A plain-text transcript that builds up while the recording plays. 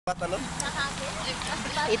Patalon?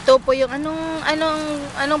 Ito po yung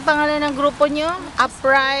anong pangalan ng grupo nyo?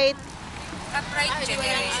 Upright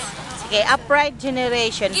Generation. Sige, Upright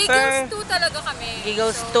Generation. Giggles 2 talaga kami.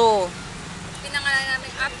 Giggles So, 2. pinangalan namin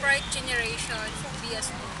Upright Generation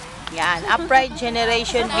BS2. Yan, Upright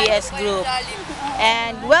Generation BS Group.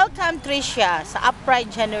 And welcome Tricia sa Upright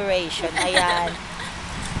Generation. Ayan.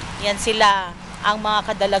 Yan sila ang mga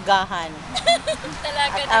kadalagahan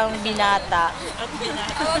Talaga at ang binata.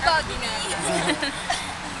 Oo ba, binata.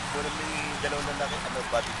 Doon may dalawang lalaki,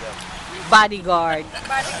 bodyguard. Bodyguard.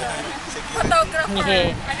 Bodyguard. Photographer. Yeah.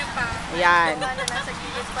 Ano pa? Ayan.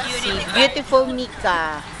 Si Beautiful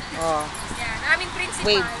Nika. Oh, Yan. Aming principal.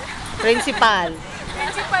 wait. Principal.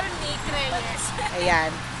 Principal Nick Reyes.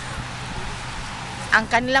 Ayan. Ang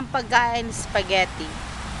kanilang pagkain, spaghetti.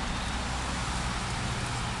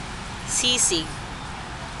 Sisig.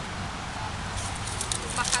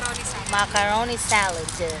 Macaroni salad. Macaroni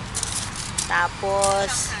salad.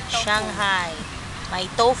 Tapos, Shanghai.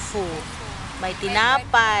 May tofu. May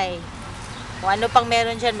tinapay. O ano pang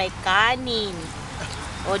meron dyan? May kanin.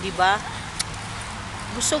 O, di ba?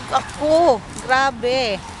 Busog ako.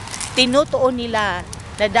 Grabe. Tinutuon nila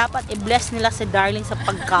na dapat i-bless nila si Darling sa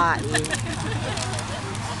pagkain.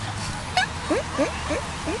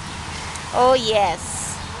 Oh,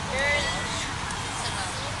 yes.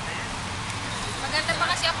 Maganda pa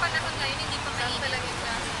kasi ang panahon ngayon, hindi pa mainit talaga yung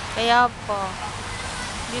traffic. Kaya po,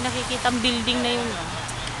 hindi nakikita ang building na yun.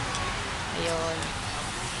 Ayun.